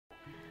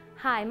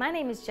Hi, my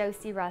name is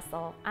Josie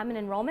Russell. I'm an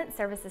Enrollment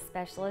Services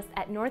Specialist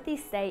at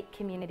Northeast State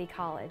Community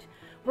College.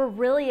 We're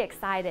really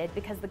excited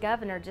because the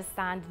governor just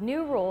signed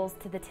new rules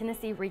to the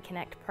Tennessee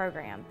Reconnect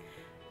Program.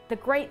 The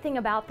great thing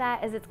about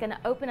that is it's going to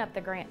open up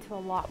the grant to a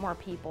lot more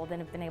people than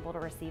have been able to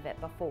receive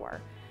it before.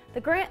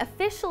 The grant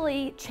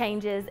officially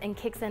changes and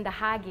kicks into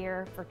high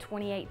gear for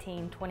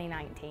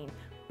 2018-2019,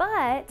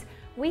 but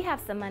we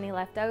have some money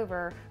left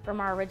over from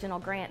our original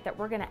grant that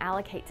we're going to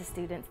allocate to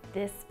students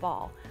this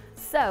fall.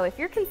 So if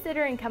you're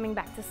considering coming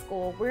back to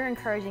school, we're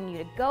encouraging you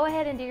to go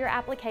ahead and do your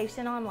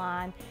application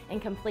online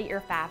and complete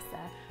your FAFSA.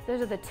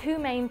 Those are the two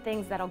main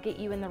things that'll get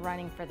you in the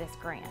running for this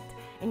grant.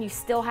 And you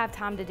still have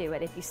time to do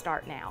it if you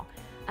start now.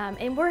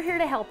 And we're here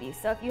to help you.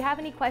 So if you have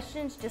any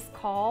questions, just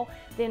call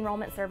the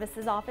Enrollment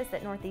Services office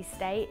at Northeast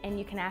State and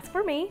you can ask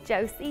for me,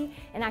 Josie,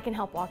 and I can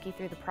help walk you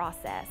through the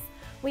process.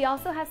 We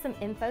also have some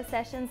info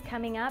sessions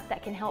coming up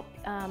that can help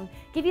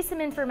give you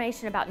some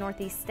information about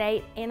Northeast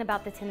State and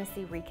about the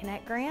Tennessee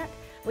Reconnect Grant.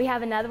 We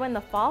have another one the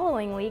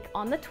following week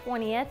on the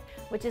 20th,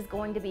 which is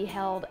going to be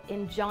held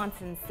in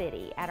Johnson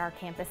City at our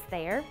campus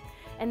there.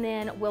 And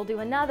then we'll do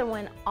another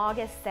one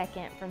August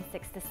 2nd from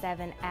 6 to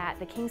 7 at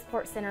the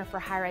Kingsport Center for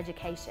Higher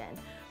Education.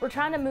 We're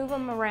trying to move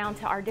them around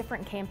to our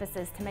different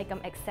campuses to make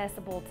them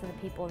accessible to the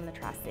people in the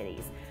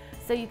Tri-Cities.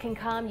 So you can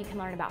come, you can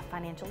learn about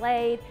financial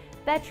aid,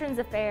 Veterans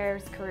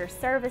Affairs, Career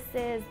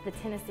Services, the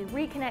Tennessee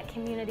Reconnect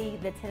Community,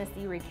 the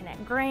Tennessee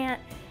Reconnect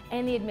Grant,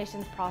 and the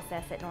admissions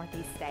process at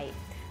Northeast State.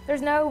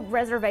 There's no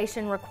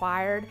reservation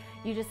required.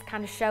 You just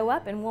kind of show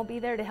up and we'll be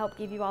there to help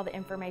give you all the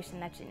information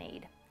that you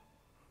need.